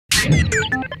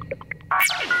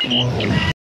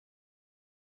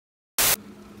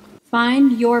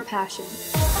Find your passion.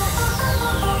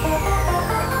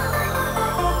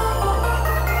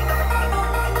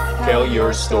 Tell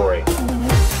your story.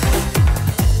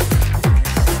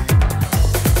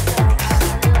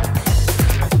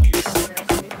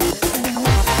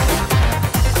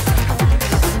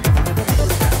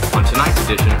 On tonight's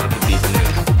edition of the Beat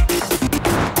News.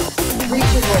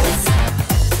 Reach your goals.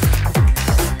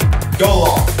 Go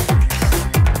long.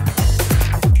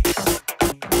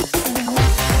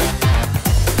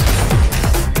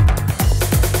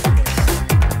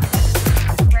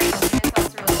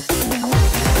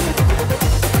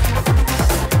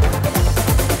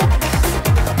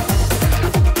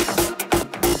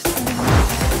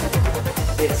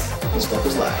 This is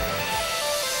Focus Live.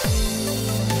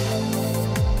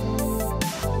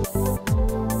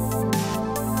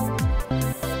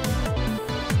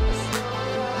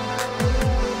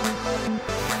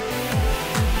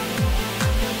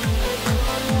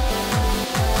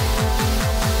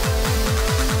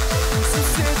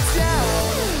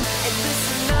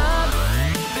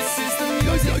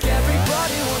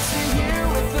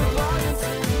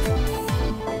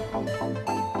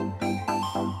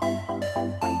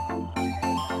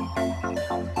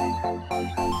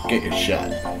 Get your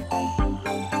shot.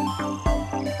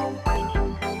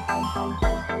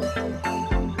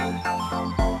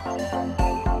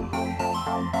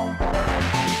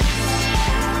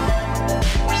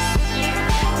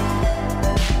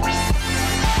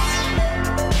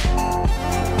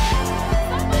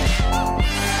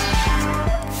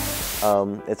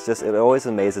 It always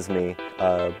amazes me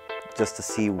just to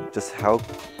see just how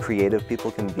creative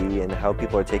people can be and how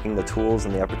people are taking the tools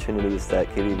and the opportunities that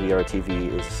KBVR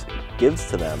TV gives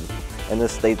to them, and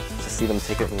they just see them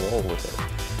take it and roll with it.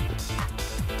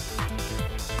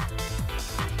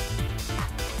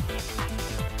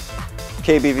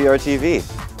 KBVR TV,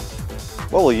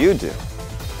 what will you do?